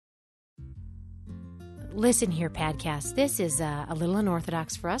Listen here, Podcast. This is a little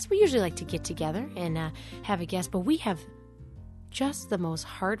unorthodox for us. We usually like to get together and have a guest, but we have just the most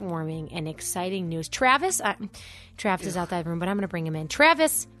heartwarming and exciting news. Travis is outside the room, but I'm going to bring him in.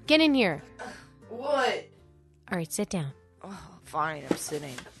 Travis, get in here. What? All right, sit down. Oh, fine, I'm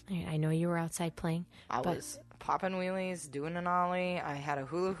sitting. I know you were outside playing. I was popping wheelies, doing an ollie. I had a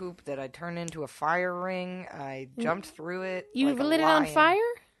hula hoop that I turned into a fire ring. I jumped through it. You like a lit it on lion. fire?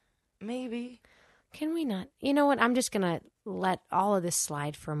 Maybe. Can we not? You know what? I'm just going to let all of this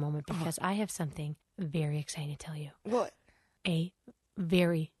slide for a moment because I have something very exciting to tell you. What? A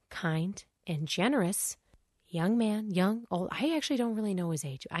very kind and generous young man, young, old. I actually don't really know his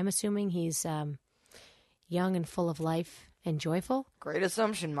age. I'm assuming he's young and full of life and joyful. Great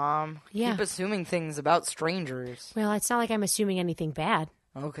assumption, Mom. Yeah. Keep assuming things about strangers. Well, it's not like I'm assuming anything bad.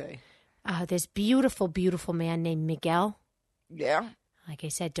 Okay. This beautiful, beautiful man named Miguel. Yeah? Like I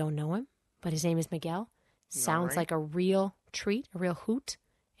said, don't know him, but his name is Miguel. Sounds right. like a real treat, a real hoot,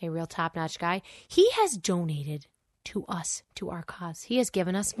 a real top-notch guy. He has donated to us, to our cause. He has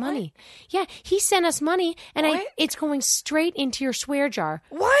given us money. Yeah, he sent us money, and it's going straight into your swear jar.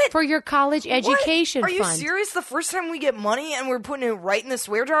 What? For your college education Are you fund. serious? The first time we get money and we're putting it right in the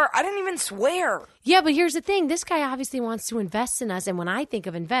swear jar? I didn't even swear. Yeah, but here's the thing. This guy obviously wants to invest in us, and when I think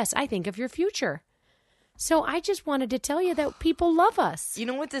of invest, I think of your future. So I just wanted to tell you that people love us. You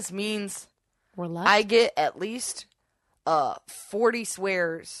know what this means? We're loved. I get at least 40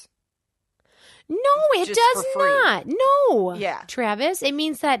 swears. No, it Just does for free. not. No. Yeah. Travis, it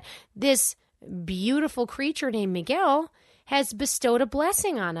means that this beautiful creature named Miguel has bestowed a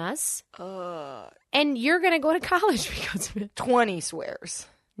blessing on us. And you're going to go to college because of it. 20 swears.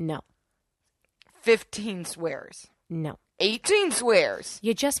 No. 15 swears. No. 18 swears.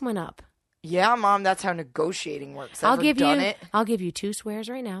 You just went up. Yeah, Mom, that's how negotiating works. I'll Ever give done you it? I'll give you 2 swears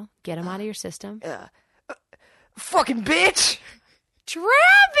right now. Get them out of your system. Fucking bitch.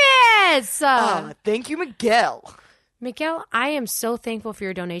 Travis! Thank you, Miguel. Miguel, I am so thankful for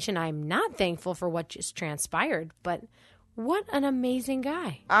your donation. I'm not thankful for what just transpired, but what an amazing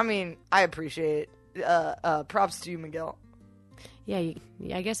guy. I mean, I appreciate it. Props to you, Miguel. Yeah,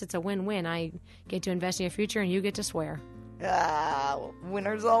 I guess it's a win-win. I get to invest in your future, and you get to swear.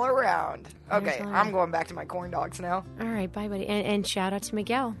 Winners all around. Okay, all I'm around. going back to my corn dogs now. All right, bye, buddy. And shout out to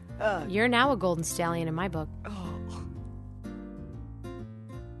Miguel. You're now a golden stallion in my book. Oh,